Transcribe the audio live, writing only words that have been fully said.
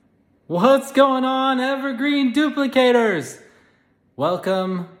What's going on, Evergreen Duplicators?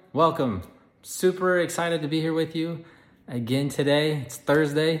 Welcome. Super excited to be here with you again today. It's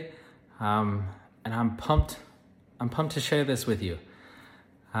Thursday, and I'm pumped. I'm pumped to share this with you.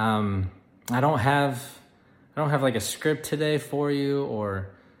 I don't have like a script today for you, or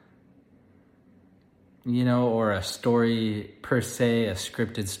a story per se, a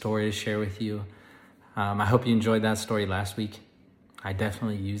scripted story to share with you. I hope you enjoyed that story last week. I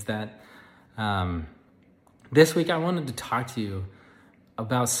definitely used that. This week I wanted to talk to you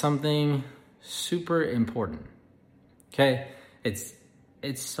about something super important. Okay? It's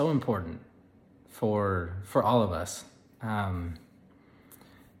so important for all of us.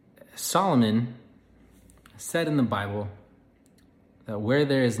 Solomon said in the Bible that where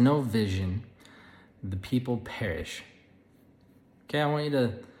there is no vision, the people perish. Okay, I want you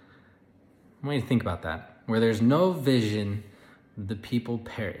to think about that. Where there's no vision, the people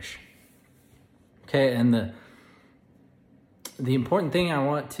perish. Okay, and the important thing I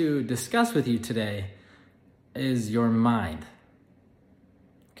want to discuss with you today is your mind.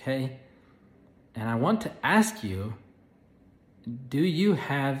 Okay? And I want to ask you, do you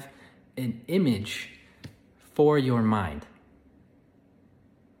have an image for your mind?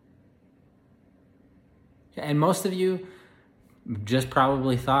 And most of you just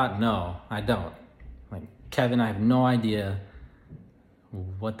probably thought, no, I don't. Like, Kevin, I have no idea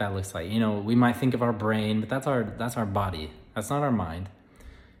what that looks like. We might think of our brain, but that's our body. That's not our mind.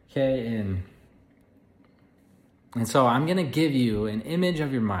 Okay, and so I'm gonna give you an image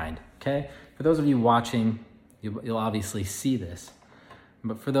of your mind. Okay, for those of you watching, you'll obviously see this,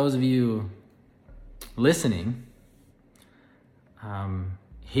 but for those of you listening,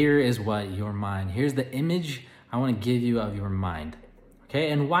 here is what your mind. Here's the image I want to give you of your mind.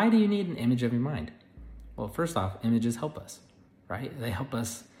 Okay, and why do you need an image of your mind? Well, first off, images help us. Right? They help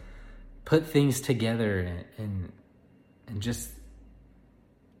us put things together and just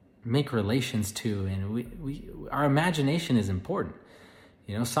make relations to, and our imagination is important.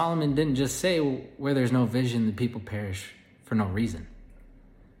 Solomon didn't just say where there's no vision, the people perish for no reason.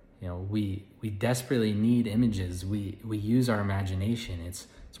 We desperately need images. We use our imagination. It's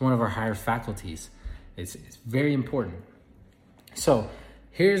one of our higher faculties. It's very important. So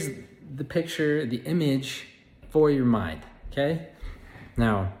here's the picture, the image for your mind. Okay,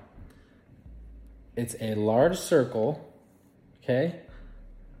 now it's a large circle. Okay,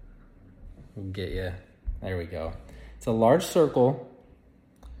 we'll get you. There we go. It's a large circle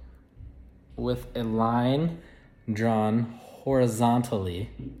with a line drawn horizontally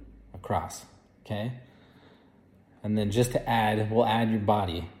across. Okay, and then just to add, we'll add your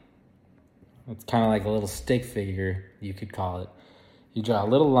body. It's kind of like a little stick figure, you could call it. You draw a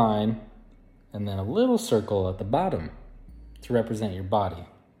little line and then a little circle at the bottom to represent your body.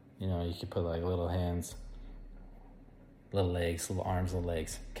 You could put like little hands, little legs, little arms, little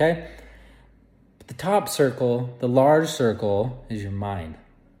legs. Okay? But the top circle, the large circle, is your mind.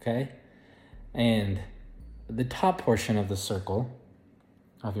 Okay? And the top portion of the circle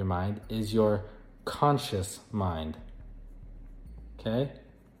of your mind is your conscious mind. Okay?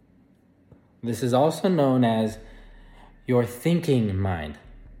 This is also known as your thinking mind.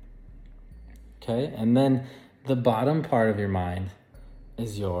 Okay? And then the bottom part of your mind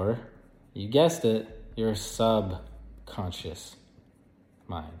is you guessed it, your subconscious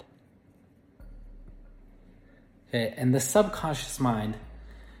mind. Okay, and the subconscious mind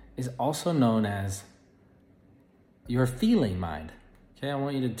is also known as your feeling mind. Okay, I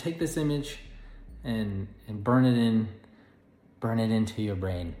want you to take this image and burn it into your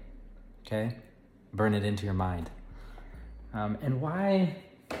brain. Okay? Burn it into your mind. And why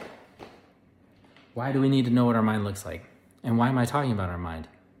do we need to know what our mind looks like? And why am I talking about our mind?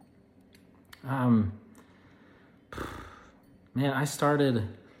 I started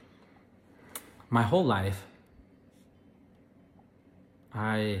my whole life.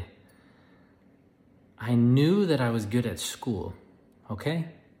 I knew that I was good at school. Okay?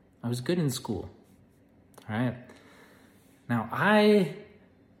 I was good in school. All right? Now, I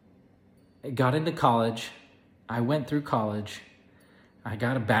got into college. I went through college. I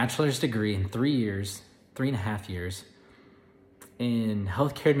got a bachelor's degree in 3.5 years in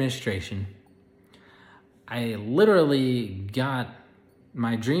healthcare administration. I literally got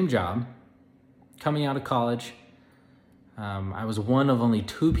my dream job coming out of college. I was one of only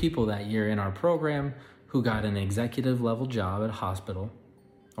 2 people that year in our program who got an executive level job at a hospital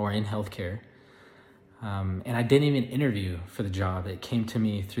or in healthcare. And I didn't even interview for the job. It came to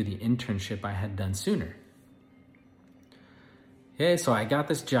me through the internship I had done sooner. Okay, so I got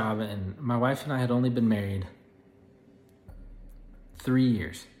this job, and my wife and I had only been married 3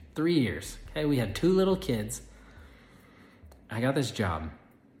 years. 3 years. Okay, we had 2 little kids. I got this job.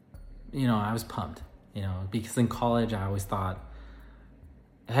 I was pumped, because in college I always thought,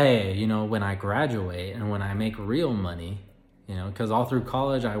 hey, when I graduate and when I make real money, because all through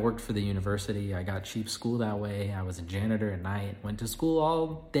college I worked for the university. I got cheap school that way. I was a janitor at night, went to school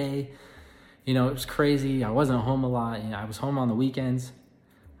all day. It was crazy. I wasn't home a lot. I was home on the weekends.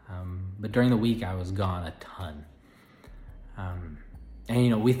 But during the week I was gone a ton.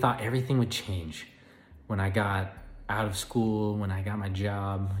 And we thought everything would change when I got out of school, when I got my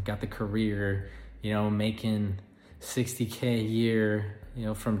job, got the career, making $60K a year,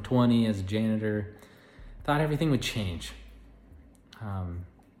 from 20 as a janitor. Thought everything would change.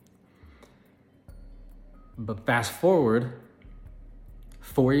 But fast forward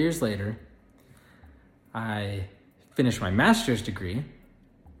 4 years later, I finished my master's degree.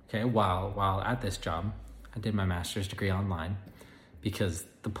 Okay, while at this job, I did my master's degree online because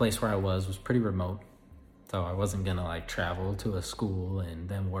the place where I was pretty remote. So I wasn't gonna travel to a school and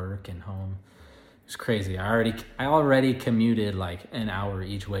then work and home. It was crazy. I already commuted an hour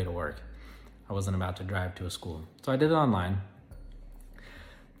each way to work. I wasn't about to drive to a school. So I did it online.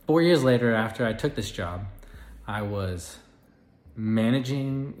 4 years later, after I took this job, I was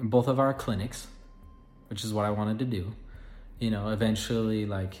managing both of our clinics, which is what I wanted to do. Eventually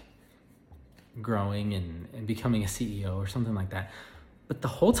growing and becoming a CEO or something like that. But the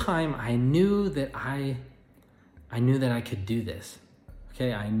whole time I knew that I could do this.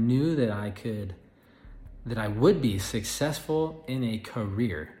 Okay, I knew that I would be successful in a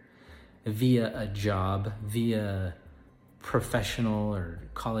career via a job, via professional or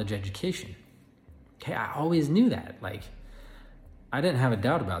college education. Okay, I always knew that. I didn't have a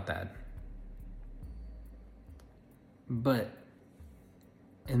doubt about that. But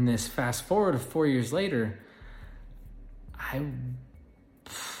in this fast forward of 4 years later,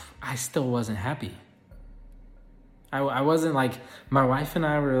 I still wasn't happy. I wasn't my wife and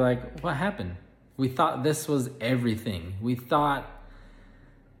I were what happened? We thought this was everything. We thought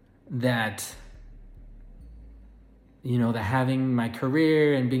that, that having my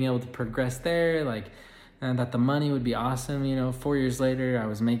career and being able to progress there, and that the money would be awesome. 4 years later, I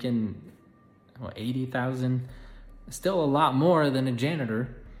was making $80,000, still a lot more than a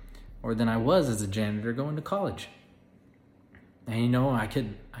janitor, or than I was as a janitor going to college. And I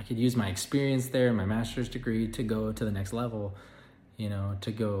could use my experience there, my master's degree, to go to the next level,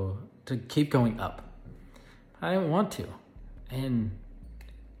 to keep going up. I didn't want to. And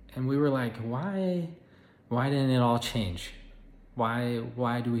we were why didn't it all change?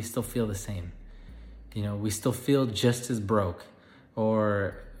 Why do we still feel the same? We still feel just as broke,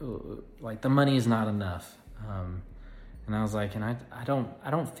 or the money is not enough. And I was and I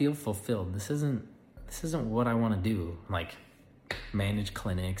don't feel fulfilled. This isn't what I want to do. Manage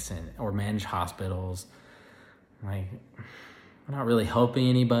clinics or manage hospitals. I'm not really helping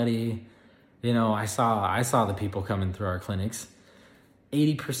anybody. I saw the people coming through our clinics.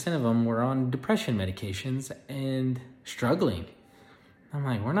 80% of them were on depression medications and struggling.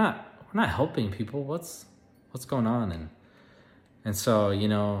 I'm we're not helping people. What's going on? And so,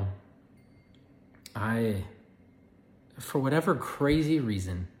 I, for whatever crazy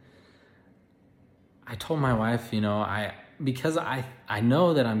reason, I told my wife, because I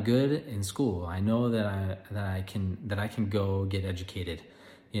know that I'm good in school. I know that I can go get educated,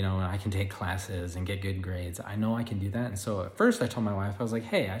 and I can take classes and get good grades. I know I can do that. And so at first I told my wife, I was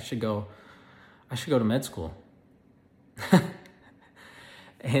hey, I should go to med school.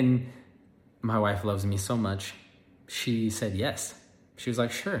 And my wife loves me so much. She said yes. She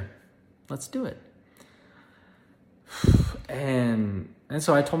was sure, let's do it. And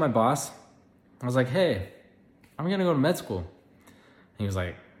so I told my boss, I was hey, I'm going to go to med school. And he was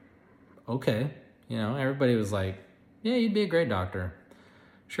okay. Everybody was yeah, you'd be a great doctor.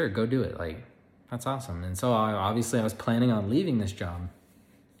 Sure, go do it. That's awesome. And so I was planning on leaving this job.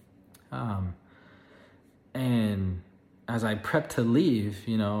 And as I prepped to leave,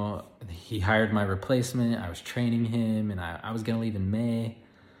 he hired my replacement. I was training him, and I was going to leave in May.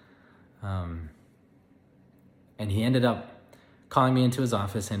 And he ended up calling me into his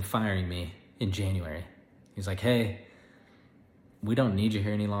office and firing me in January. He's hey, we don't need you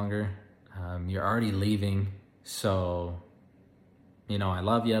here any longer. You're already leaving. So, I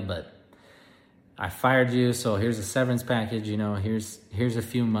love you, but I fired you. So here's a severance package. Here's a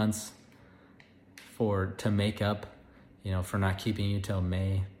few months to make up, for not keeping you till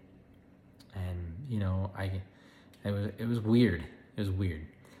May. And, it was weird. It was weird.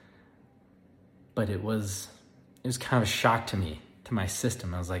 But it was kind of a shock to me, to my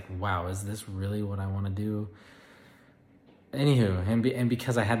system. I was wow, is this really what I want to do? Anywho, and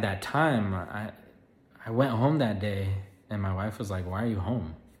because I had that time, I went home that day, and my wife was like, "Why are you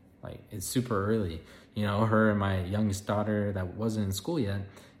home? Like, it's super early." You know, her and my youngest daughter that wasn't in school yet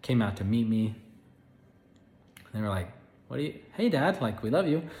came out to meet me. They were like, "Hey Dad, like, we love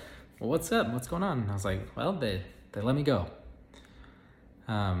you. Well, what's up? What's going on?" And I was like, "Well, they let me go.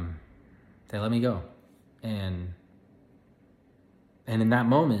 They let me go." And in that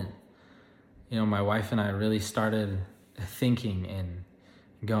moment, you know, my wife and I really started thinking and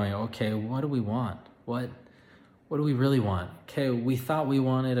going, okay, what do we want? What do we really want? Okay, we thought we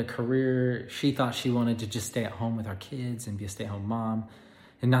wanted a career. She thought she wanted to just stay at home with our kids and be a stay-at-home mom.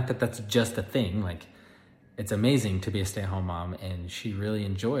 And not that that's just a thing. Like, it's amazing to be a stay-at-home mom, and she really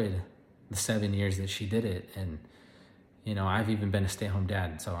enjoyed the 7 years that she did it. And, you know, I've even been a stay-at-home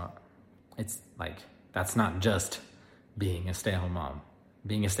dad. So it's like, that's not just being a stay-at-home mom.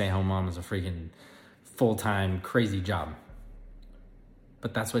 Being a stay-at-home mom is a freaking full-time crazy job.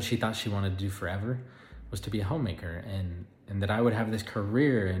 But that's what she thought she wanted to do forever, was to be a homemaker, and that I would have this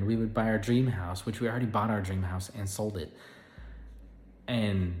career, and we would buy our dream house, which we already bought our dream house and sold it.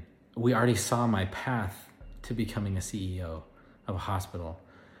 And we already saw my path to becoming a CEO of a hospital.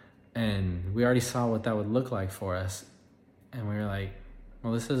 And we already saw what that would look like for us. And we were like,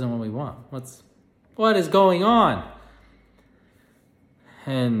 well, this isn't what we want. What is going on?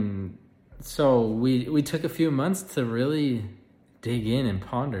 And so we took a few months to really dig in and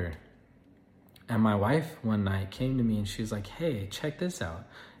ponder. And my wife one night came to me and she was like, hey, check this out.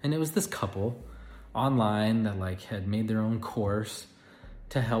 And it was this couple online that like had made their own course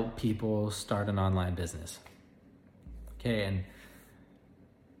to help people start an online business. Okay,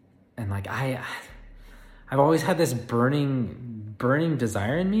 and like I've always had this burning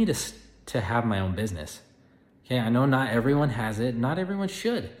desire in me to have my own business. Okay, I know not everyone has it, not everyone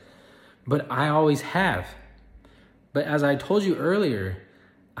should, but I always have. But as I told you earlier,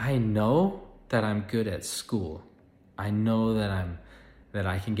 I know that I'm good at school. I know that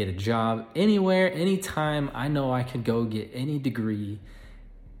I can get a job anywhere, anytime. I know I can go get any degree,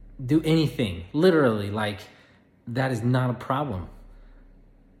 do anything, literally, like that is not a problem.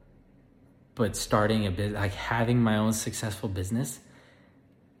 But starting a business, like having my own successful business,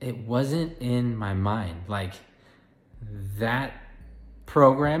 it wasn't in my mind. Like that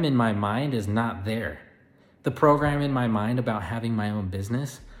program in my mind is not there. The program in my mind about having my own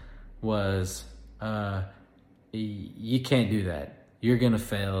business was, you can't do that. You're going to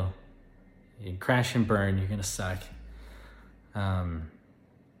fail. You crash and burn. You're going to suck. And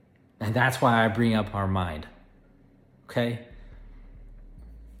that's why I bring up our mind. Okay?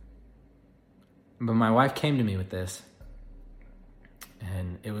 But my wife came to me with this,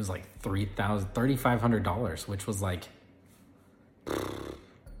 and it was like $3,500, which was like,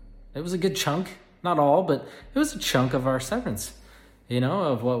 it was a good chunk. Not all, but it was a chunk of our severance, you know,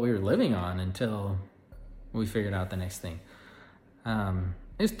 of what we were living on until we figured out the next thing.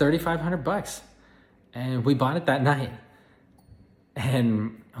 It was $3,500, and we bought it that night.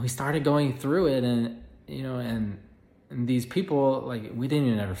 And we started going through it, and, you know, and these people, like, we didn't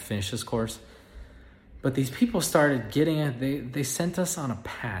even ever finish this course, but these people started getting it. They sent us on a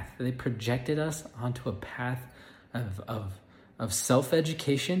path. They projected us onto a path of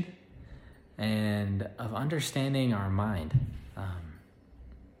self-education and of understanding our mind.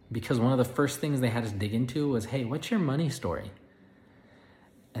 Because one of the first things they had us dig into was, hey, what's your money story?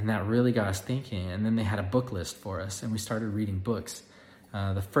 And that really got us thinking. And then they had a book list for us, and we started reading books.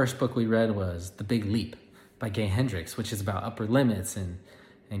 The first book we read was The Big Leap by Gay Hendricks, which is about upper limits and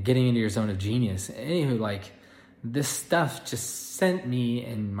getting into your zone of genius. Anywho, like, this stuff just sent me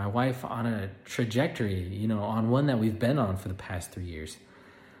and my wife on a trajectory, you know, on one that we've been on for the past 3 years.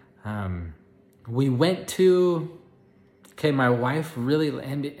 We went to, my wife really,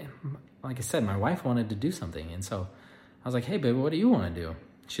 and like I said, my wife wanted to do something. And so I was like, hey, baby, what do you want to do?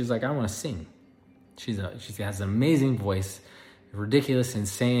 She was like, I want to sing. She has an amazing voice, ridiculous,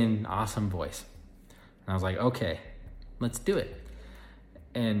 insane, awesome voice. And I was like, okay, let's do it.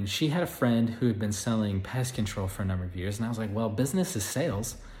 And she had a friend who had been selling pest control for a number of years. And I was like, well, business is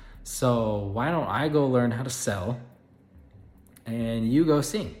sales. So why don't I go learn how to sell and you go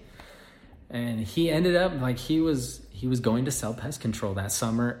sing? And he ended up, like, he was going to sell pest control that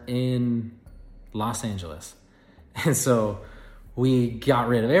summer in Los Angeles. And so we got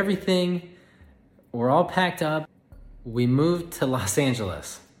rid of everything. We're all packed up. We moved to Los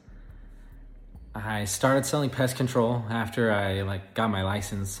Angeles. I started selling pest control after I got my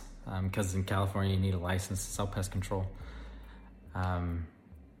license, because in California you need a license to sell pest control. And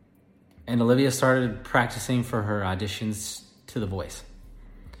Olivia started practicing for her auditions to The Voice.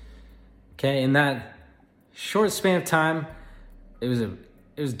 Okay, in that short span of time, it was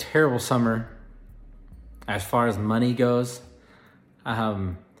a terrible summer as far as money goes.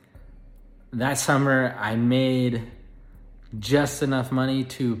 That summer I made just enough money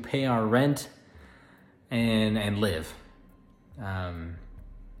to pay our rent and live.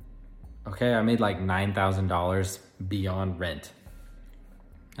 Okay, I made like $9,000 beyond rent.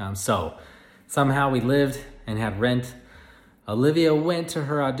 So somehow we lived and had rent. Olivia went to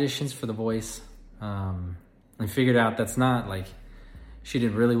her auditions for The Voice, and figured out that's not like, she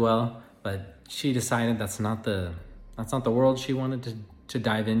did really well, but she decided that's not the world she wanted to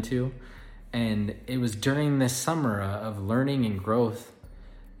dive into. And it was during this summer of learning and growth,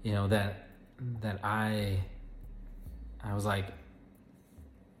 you know, that I was like,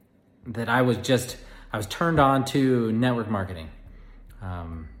 that I was turned on to network marketing.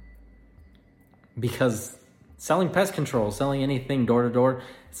 Because selling pest control, selling anything door to door,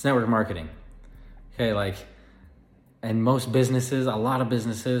 it's network marketing. Okay, like, and most businesses, a lot of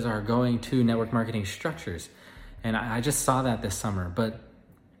businesses are going to network marketing structures. And I just saw that this summer.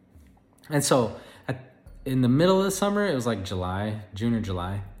 And so in the middle of the summer, it was like June or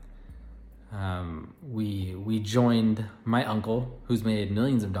July. We joined my uncle, who's made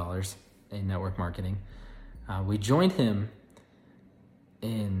millions of dollars in network marketing. We joined him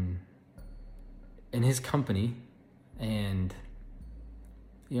in his company, and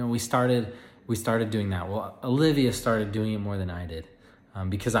you know, we started doing that. Well, Olivia started doing it more than I did,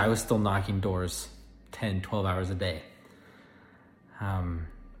 because I was still knocking doors 10, 12 hours a day.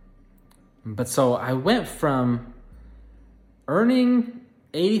 But so I went from earning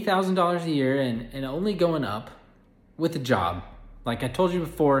 $80,000 a year and only going up with a job. Like I told you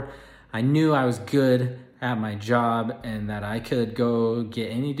before, I knew I was good at my job and that I could go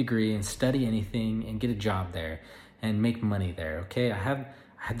get any degree and study anything and get a job there and make money there. Okay, I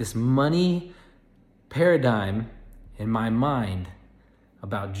had this money paradigm in my mind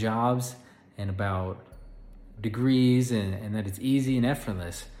about jobs and about degrees and that it's easy and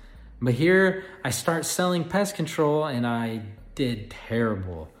effortless. But here I start selling pest control and I did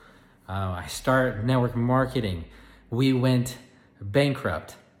terrible. I start network marketing. We went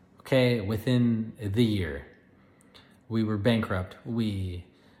bankrupt, okay, within the year. We were bankrupt. We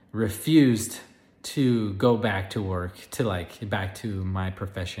refused to go back to work, back to my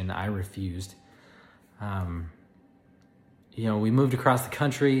profession. I refused. You know, we moved across the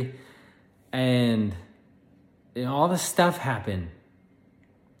country and you know, all this stuff happened.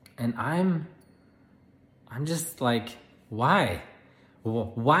 And I'm just like, why?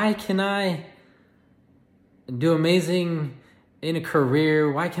 Why can I do amazing in a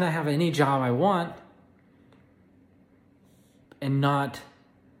career? Why can I have any job I want and not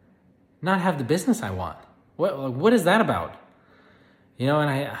have the business I want? What is that about? You know,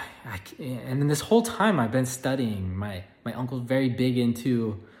 and and this whole time I've been studying. My uncle's very big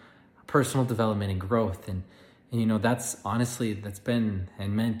into personal development and growth, and you know, that's been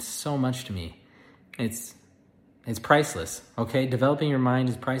and meant so much to me. It's priceless, okay? Developing your mind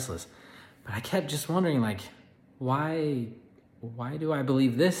is priceless. But I kept just wondering, like, why do I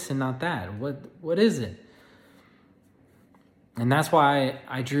believe this and not that? What is it? And that's why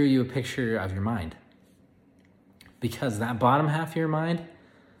I drew you a picture of your mind. Because that bottom half of your mind,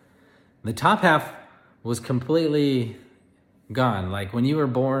 the top half was completely gone. Like when you were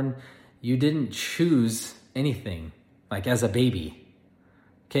born, you didn't choose anything, like as a baby.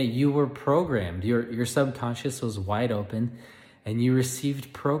 Okay, you were programmed. Your subconscious was wide open and you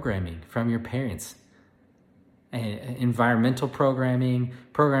received programming from your parents. And environmental programming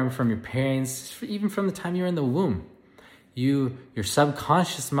from your parents, even from the time you were in the womb. Your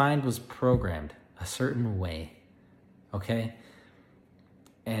subconscious mind was programmed a certain way. Okay?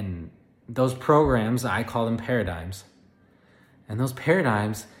 And those programs, I call them paradigms. And those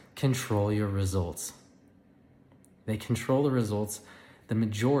paradigms control your results. They control the results, the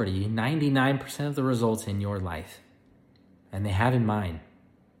majority, 99% of the results in your life. And they have in mine.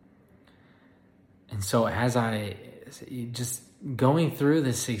 And so as I just going through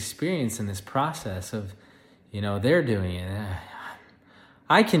this experience and this process of, you know, they're doing it.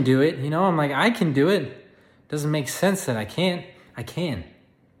 I can do it. You know, I'm like, I can do it. Doesn't make sense that I can't. I can.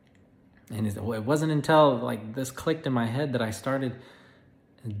 And it wasn't until like this clicked in my head that I started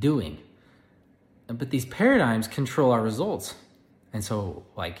doing. But these paradigms control our results. And so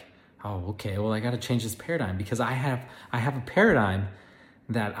like, oh, okay, well, I got to change this paradigm because I have a paradigm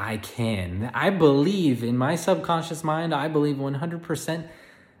that I can. I believe in my subconscious mind, I believe 100%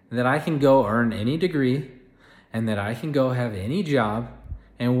 that I can go earn any degree and that I can go have any job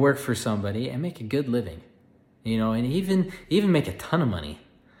and work for somebody and make a good living, you know, and even make a ton of money.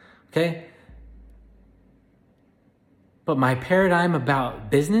 Okay. But my paradigm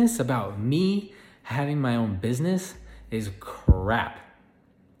about business, about me having my own business, is crap.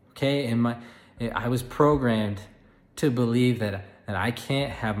 Okay? And I was programmed to believe that I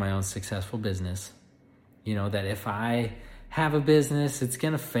can't have my own successful business. You know, that if I have a business, it's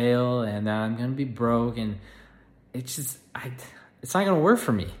going to fail and I'm going to be broke, and it's just, it's not going to work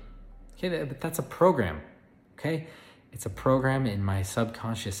for me. Okay, but that's a program. Okay? It's a program in my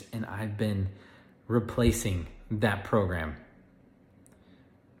subconscious, and I've been replacing that program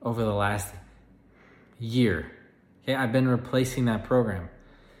over the last year. Okay, I've been replacing that program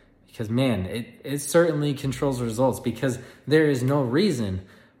because, man, it certainly controls results, because there is no reason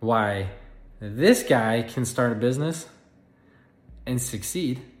why this guy can start a business and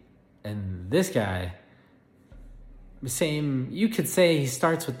succeed, and this guy, you could say he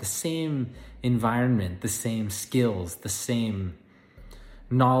starts with the same environment, the same skills, the same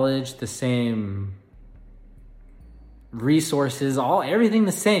knowledge, the same resources, everything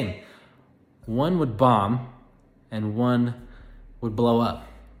the same. One would bomb and one would blow up.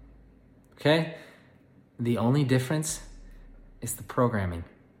 Okay? The only difference is the programming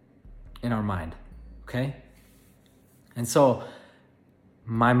in our mind. Okay? And so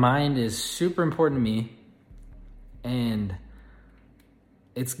my mind is super important to me, and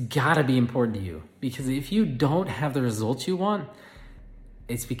it's gotta be important to you, because if you don't have the results you want,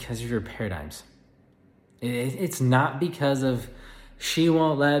 it's because of your paradigms. It's not because of she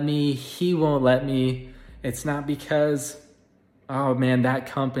won't let me, he won't let me. It's not because, oh man, that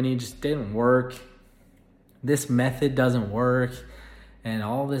company just didn't work. This method doesn't work and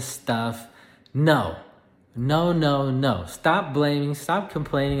all this stuff. No. Stop blaming, stop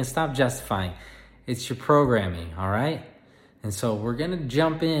complaining, and stop justifying. It's your programming, all right? And so we're going to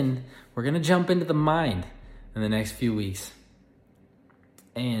jump into the mind in the next few weeks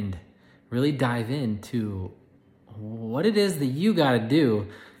and really dive into what it is that you got to do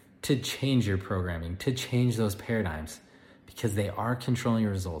to change your programming, to change those paradigms, because they are controlling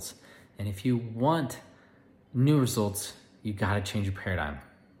your results. And if you want new results, you got to change your paradigm.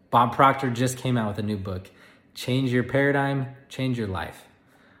 Bob Proctor just came out with a new book, Change Your Paradigm, Change Your Life.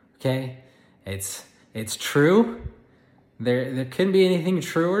 Okay? It's true. There couldn't be anything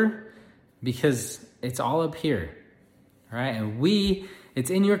truer, because it's all up here. All right? And it's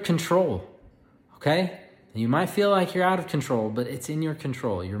in your control. Okay? You might feel like you're out of control, but it's in your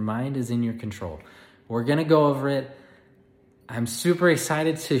control. Your mind is in your control. We're going to go over it. I'm super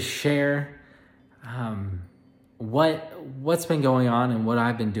excited to share what's been going on and what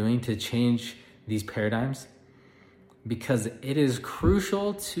I've been doing to change these paradigms, because it is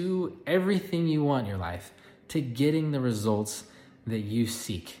crucial to everything you want in your life, to getting the results that you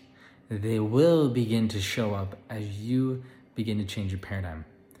seek. They will begin to show up as you begin to change your paradigm.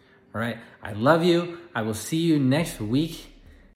 All right. I love you. I will see you next week.